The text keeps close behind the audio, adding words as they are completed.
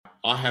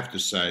I have to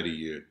say to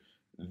you,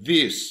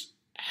 this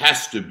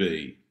has to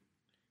be,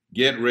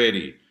 get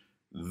ready,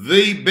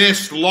 the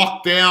best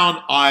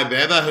lockdown I've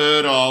ever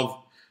heard of.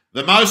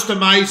 The most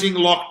amazing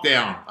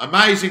lockdown.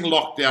 Amazing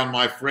lockdown,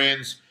 my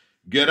friends.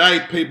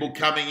 G'day, people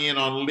coming in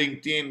on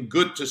LinkedIn.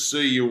 Good to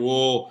see you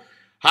all.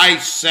 Hey,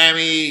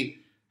 Sammy.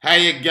 How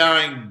you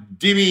going?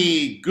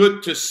 Dimmy,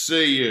 good to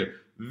see you.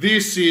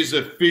 This is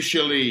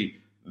officially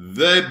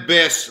the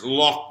best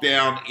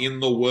lockdown in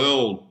the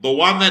world. The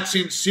one that's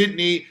in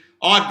Sydney,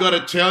 I've got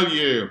to tell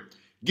you.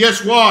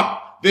 Guess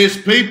what?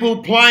 There's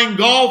people playing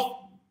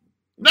golf.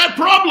 No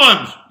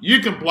problems. You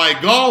can play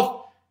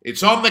golf.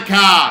 It's on the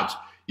cards.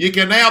 You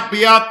can now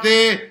be up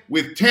there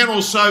with 10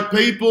 or so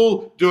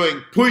people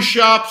doing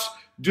push-ups,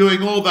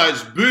 doing all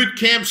those boot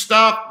camp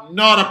stuff.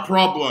 Not a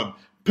problem.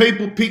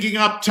 People picking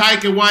up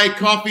takeaway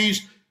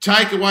coffees,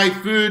 takeaway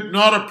food,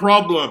 not a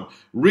problem.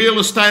 Real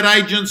estate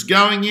agents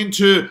going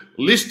into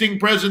listing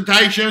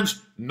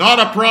presentations, not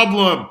a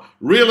problem.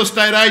 Real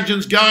estate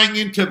agents going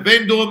into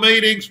vendor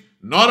meetings,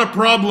 not a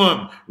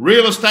problem.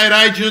 Real estate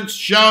agents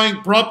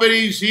showing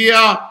properties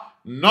here,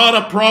 not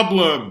a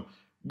problem.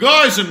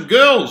 Guys and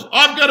girls,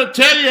 I've got to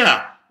tell you,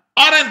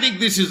 I don't think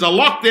this is a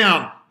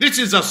lockdown. This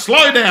is a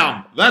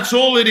slowdown. That's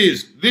all it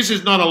is. This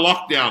is not a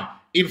lockdown.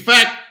 In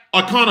fact,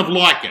 I kind of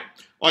like it.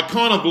 I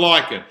kind of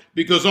like it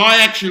because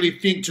I actually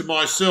think to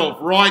myself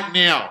right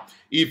now,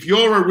 if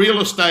you're a real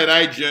estate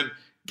agent,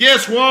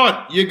 guess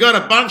what? You got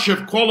a bunch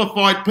of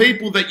qualified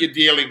people that you're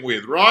dealing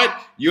with, right?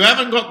 You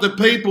haven't got the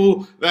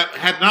people that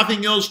had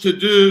nothing else to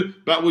do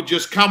but would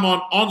just come on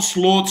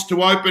onslaughts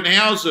to open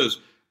houses.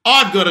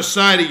 I've got to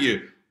say to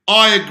you,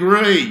 I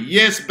agree.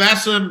 Yes,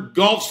 Bassam,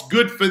 golf's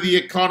good for the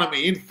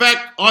economy. In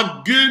fact,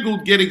 I've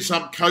Googled getting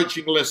some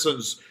coaching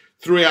lessons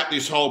throughout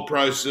this whole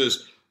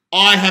process.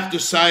 I have to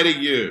say to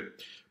you,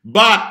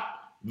 but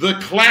the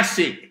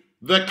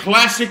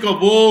classic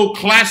of all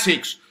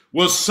classics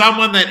was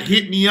someone that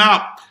hit me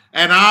up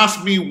and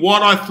asked me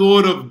what I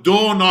thought of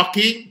door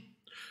knocking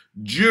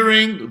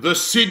during the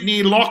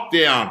Sydney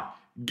lockdown.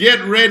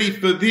 Get ready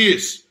for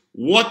this.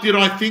 What did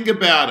I think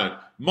about it?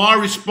 My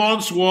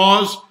response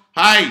was,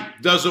 hey,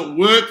 does it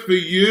work for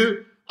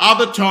you?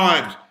 Other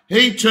times,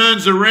 he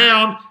turns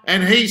around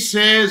and he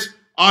says,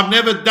 I've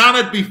never done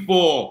it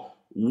before.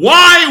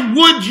 Why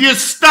would you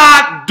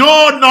start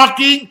door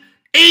knocking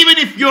even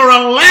if you're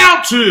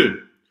allowed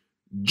to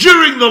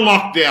during the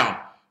lockdown?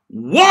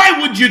 Why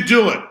would you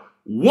do it?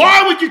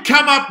 Why would you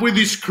come up with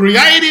this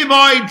creative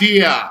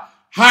idea?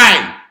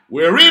 Hey,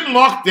 we're in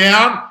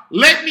lockdown.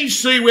 Let me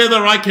see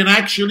whether I can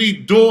actually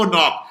door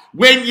knock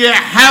when you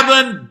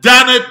haven't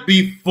done it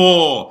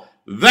before.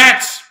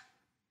 That's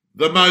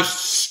the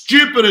most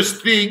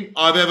stupidest thing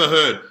I've ever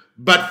heard.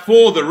 But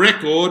for the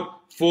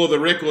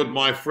record,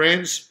 my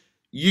friends,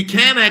 you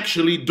can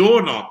actually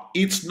door knock.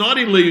 It's not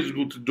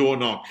illegal to door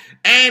knock.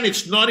 And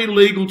it's not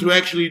illegal to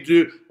actually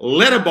do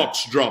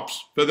letterbox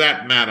drops for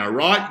that matter,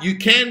 right? You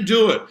can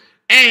do it.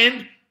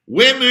 And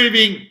we're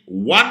moving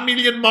 1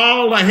 million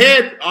miles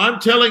ahead.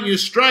 I'm telling you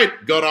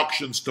straight. Got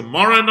auctions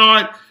tomorrow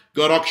night.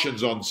 Got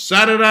auctions on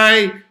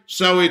Saturday.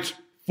 So it's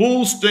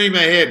full steam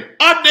ahead.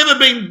 I've never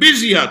been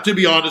busier, to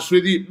be honest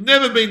with you.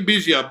 Never been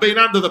busier. I've been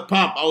under the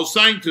pump. I was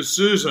saying to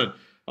Susan,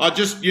 I've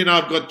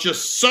got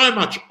just so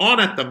much on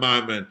at the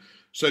moment.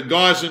 So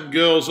guys and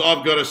girls,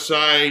 I've got to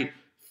say,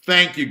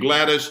 thank you,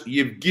 Gladys.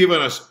 You've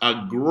given us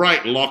a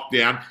great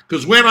lockdown.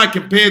 Because when I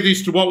compare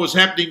this to what was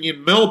happening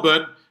in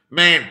Melbourne,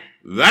 man,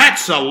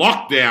 that's a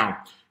lockdown.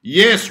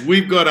 Yes,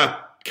 we've got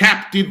a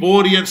captive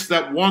audience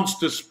that wants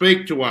to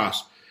speak to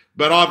us.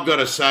 But I've got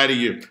to say to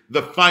you,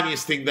 the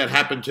funniest thing that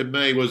happened to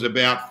me was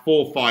about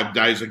 4 or 5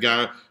 days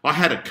ago. I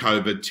had a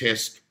COVID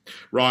test,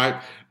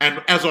 right?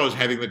 And as I was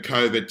having the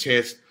COVID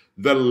test,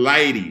 the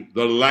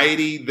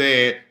lady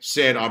there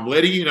said, I'm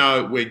letting you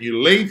know when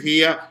you leave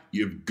here,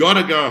 you've got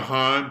to go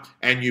home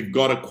and you've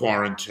got to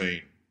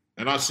quarantine.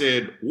 And I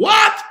said,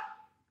 what?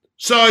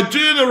 So I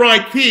do the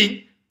right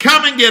thing,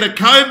 come and get a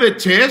COVID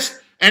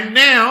test, and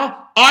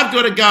now I've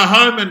got to go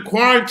home and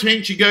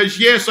quarantine. She goes,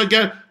 yes. I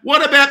go,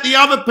 what about the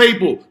other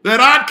people that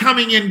aren't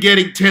coming in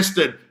getting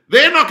tested?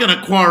 They're not going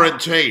to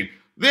quarantine.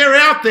 They're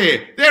out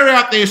there. They're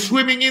out there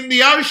swimming in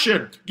the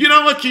ocean. You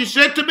know what she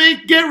said to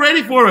me? Get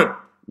ready for it.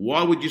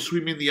 Why would you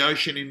swim in the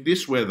ocean in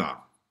this weather?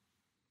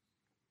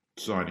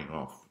 Signing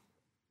off.